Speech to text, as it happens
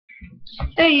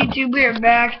Hey YouTube, we are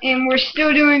back, and we're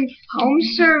still doing home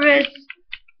service.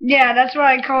 Yeah, that's what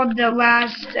I called the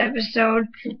last episode.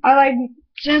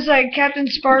 Since Captain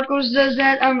Sparkles does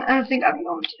that, I think I'm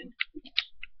going to.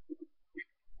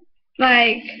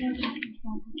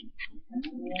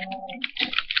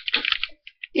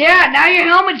 Yeah, now your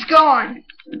helmet's gone.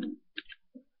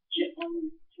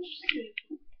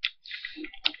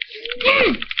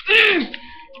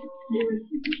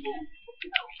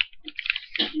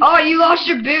 Oh, you lost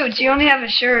your boots. You only have a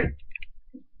shirt.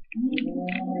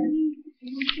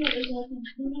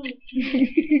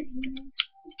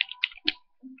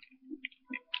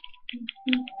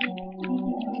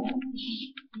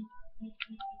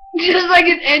 Just like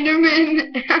an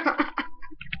Enderman.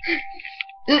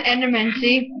 An Enderman,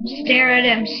 see? Stare at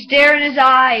him. Stare in his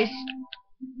eyes.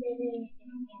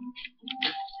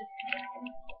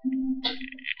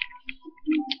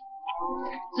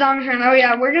 Zombie friend. Oh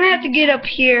yeah, we're gonna have to get up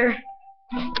here.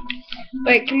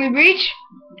 Wait, can we reach?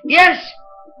 Yes!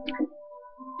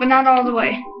 But not all the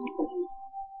way.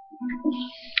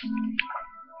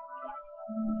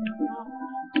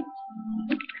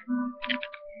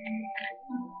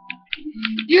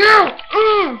 Yeah!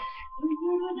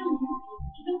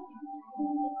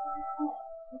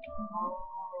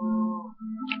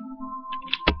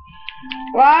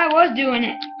 Well, I was doing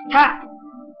it. Ha!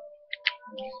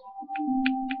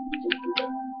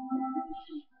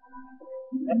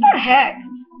 What the heck?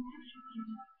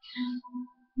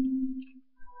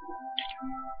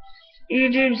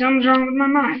 YouTube, something's wrong with my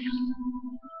mic.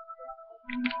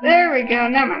 There we go,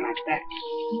 now my mic's back.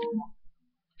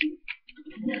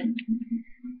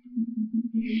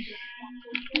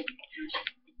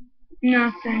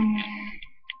 Nothing.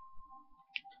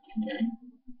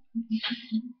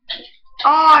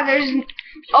 Oh, there's...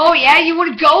 Oh, yeah, you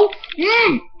wanna go?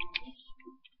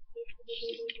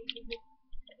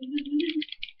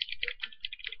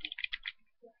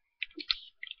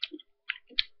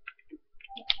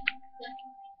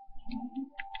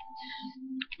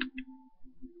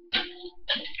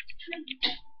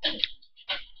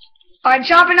 I'm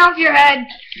chopping off your head.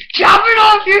 Chopping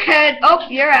off your head. Oh,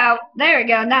 you're out. There we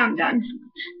go. Now I'm done.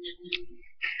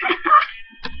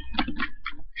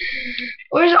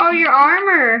 Where's all your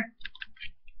armor?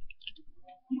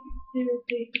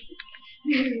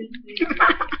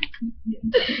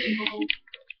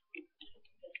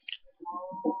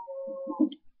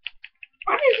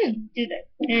 Why does it do that?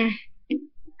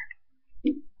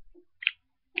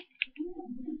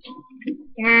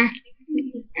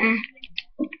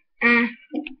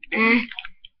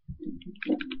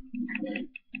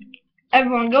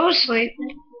 Everyone go to sleep.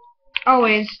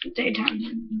 Always daytime.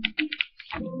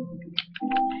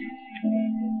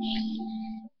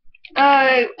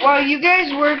 While you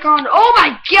guys work on... Oh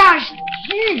my gosh!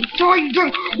 Sorry,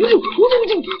 do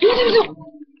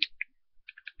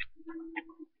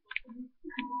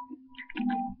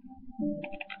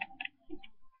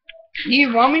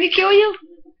you want me to kill you?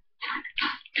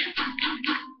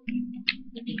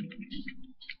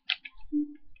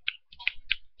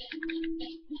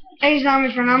 Hey,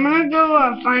 zombie friend, I'm gonna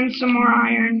go find some more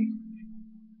iron.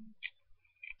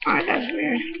 Alright, that's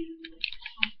weird.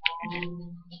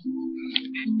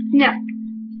 No.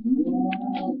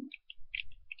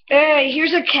 Hey,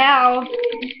 here's a cow.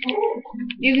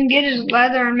 You can get his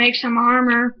leather and make some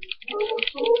armor.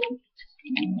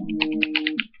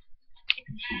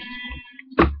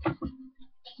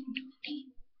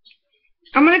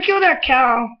 I'm gonna kill that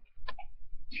cow.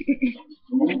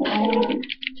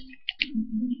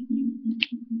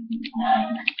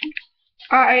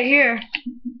 Alright, here.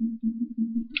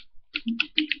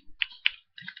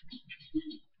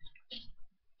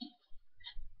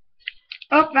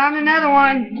 Oh, found another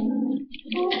one.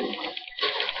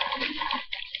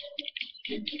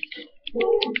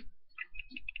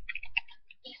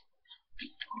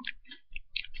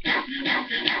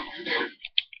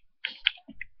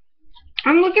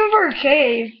 I'm looking for a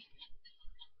cave.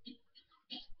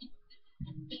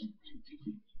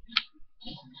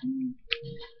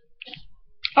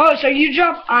 Oh, so you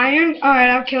drop iron? Alright,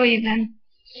 I'll kill you then.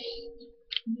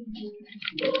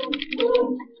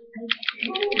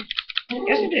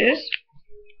 Yes, it is.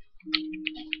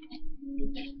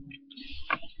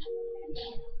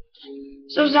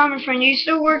 So, zombie friend, you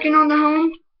still working on the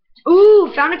home?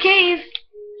 Ooh, found a cave.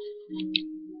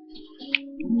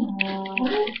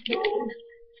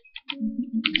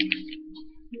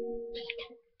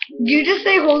 Did you just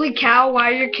say holy cow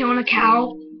while you're killing a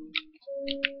cow?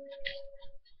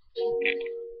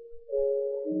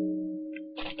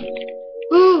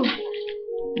 Ooh.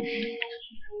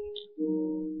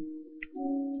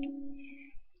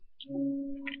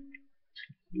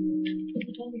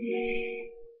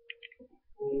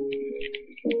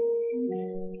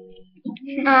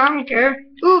 No, I don't care.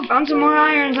 Ooh, found some more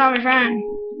irons on my friend.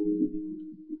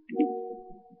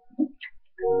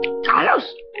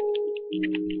 Carlos!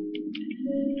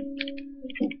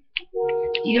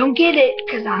 You don't get it,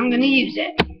 because I'm going to use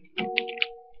it.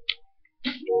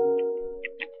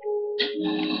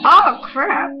 Oh,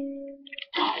 crap.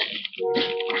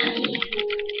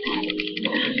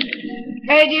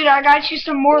 Hey, dude, I got you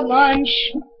some more lunch.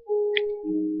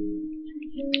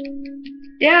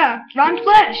 Yeah, rotten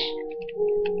flesh.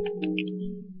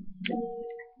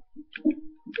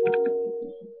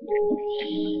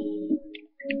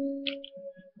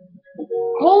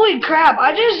 Holy crap,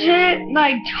 I just hit,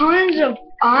 like, tons of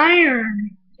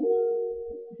iron.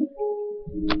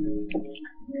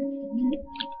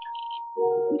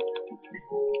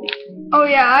 Oh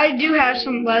yeah, I do have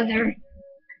some leather.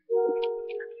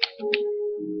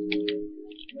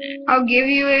 I'll give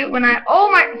you it when I...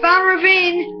 Oh my... Found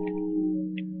ravine!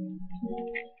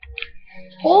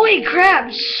 Holy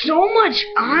crap, so much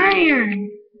iron!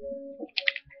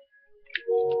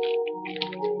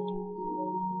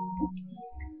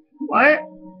 What?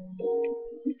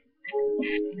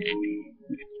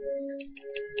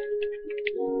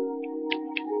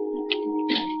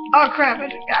 Oh crap, I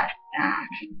just got... Ah.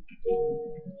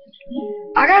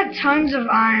 I got tons of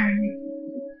iron.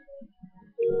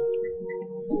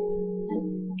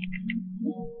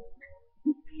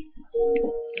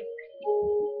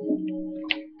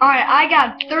 Alright, I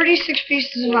got 36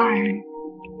 pieces of iron.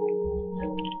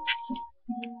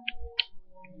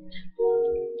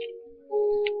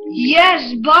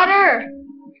 Yes, butter!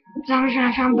 Zombie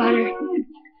friend, I found butter.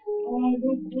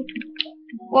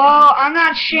 Well, I'm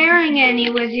not sharing any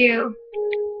with you.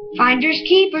 Finders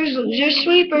keepers, losers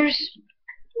sweepers.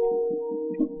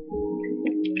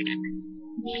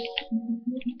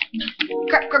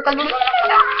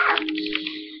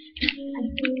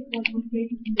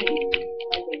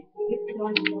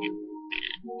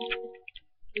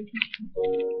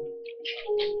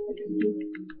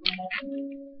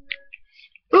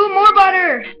 Ooh, more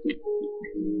butter!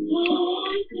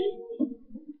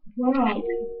 Wow.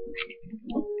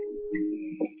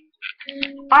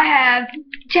 I have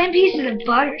 10 pieces of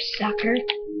butter, sucker.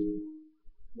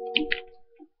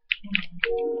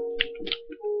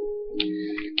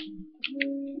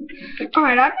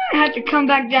 Alright, I'm gonna have to come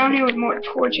back down here with more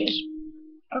torches.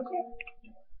 Okay.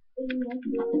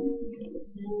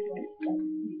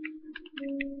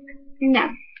 No.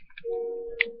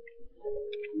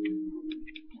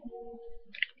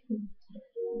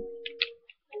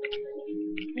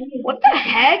 What the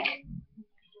heck?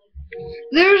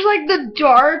 There's like the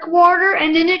dark water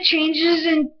and then it changes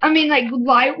in, I mean like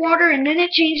light water and then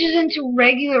it changes into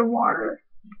regular water.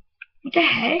 What the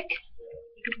heck?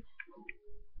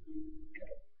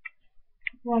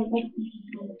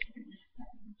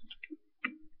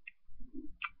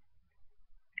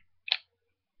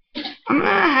 I'm gonna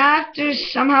have to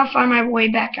somehow find my way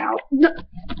back out.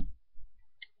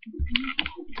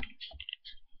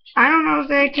 I don't know if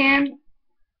they can.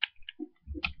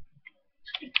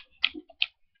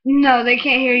 No, they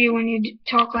can't hear you when you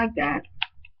talk like that.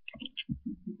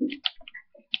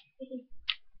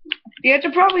 You have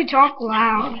to probably talk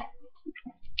loud.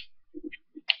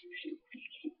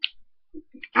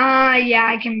 Yeah,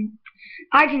 I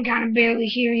can kind of barely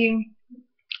hear you.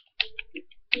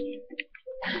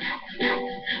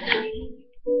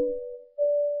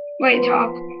 Wait,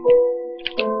 talk.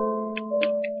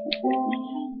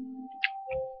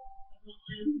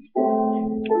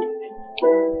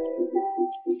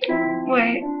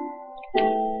 Wait.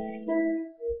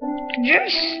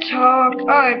 Just talk. Oh,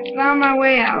 I found my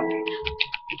way out.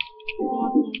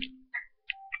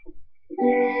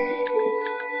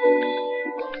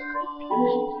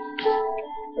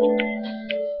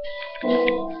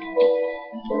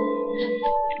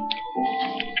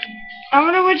 I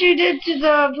wonder what you did to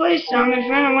the place now, my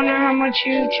friend. I wonder how much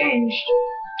you changed.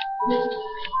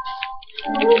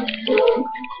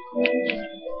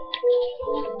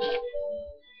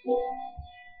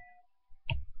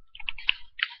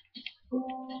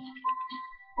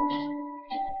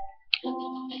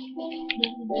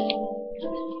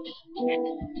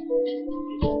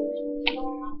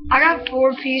 I got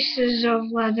 4 pieces of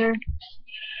leather.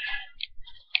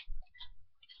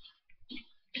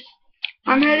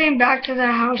 I'm heading back to the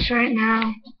house right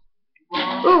now.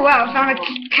 Ooh, wow, I found a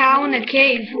cow in a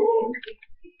cave.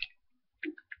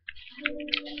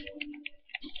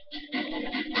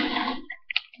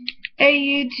 Hey,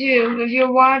 YouTube, if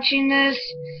you're watching this,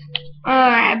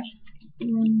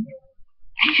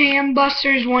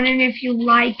 Hambuster's wondering if you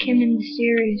like him in the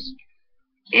series.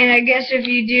 And I guess if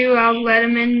you do, I'll let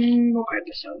him in more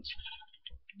episodes.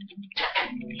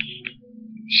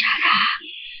 Shut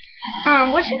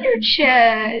up. What's in your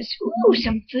chest? Ooh,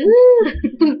 some food.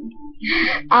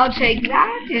 I'll take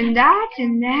that and that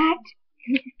and that.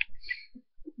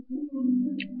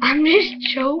 I'm just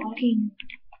joking.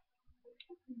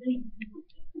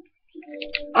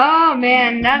 Oh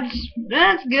man, that's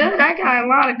good. I got a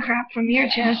lot of crap from your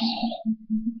chest.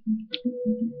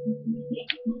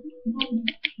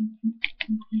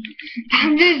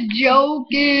 I'm just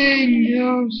joking.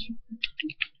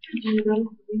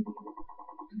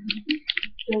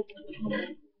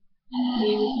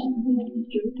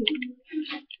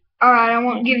 Alright, I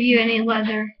won't give you any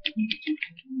leather.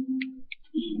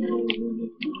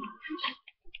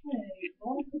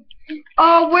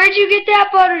 Oh, where'd you get that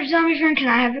butter, zombie friend? Can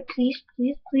I have it, please?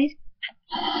 Please, please?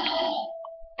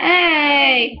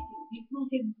 Hey!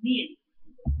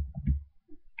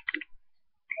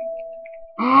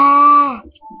 Oh!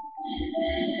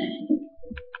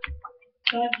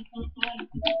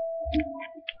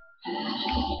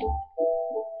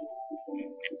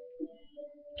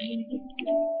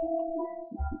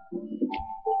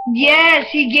 Yes,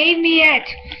 he gave me it!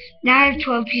 Now I have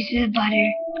 12 pieces of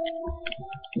butter.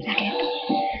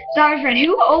 Zombie friend,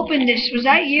 who opened this? Was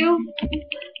that you?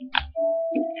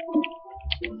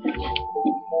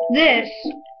 This.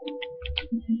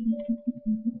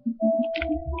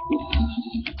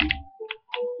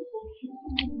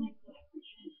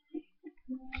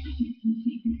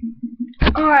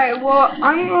 Alright, well,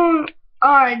 I'm going...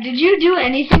 Alright, did you do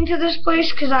anything to this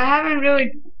place? Because I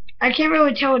can't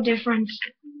really tell a difference.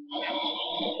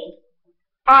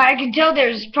 I can tell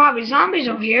there's probably zombies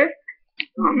over here.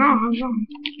 Oh no, I'm wrong.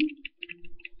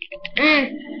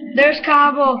 There's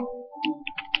Cobble.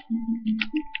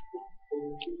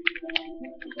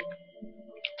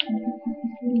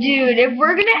 Dude, if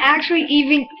we're gonna actually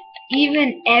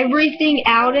even everything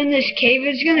out in this cave,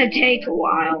 it's gonna take a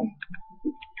while.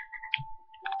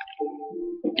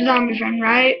 Zombie friend,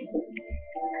 right?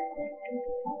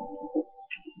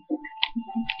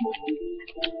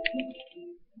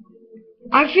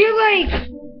 I feel like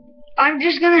I'm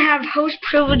just gonna have host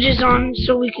privileges on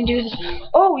so we can do this.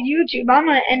 Oh, YouTube, I'm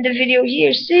gonna end the video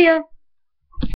here. See ya.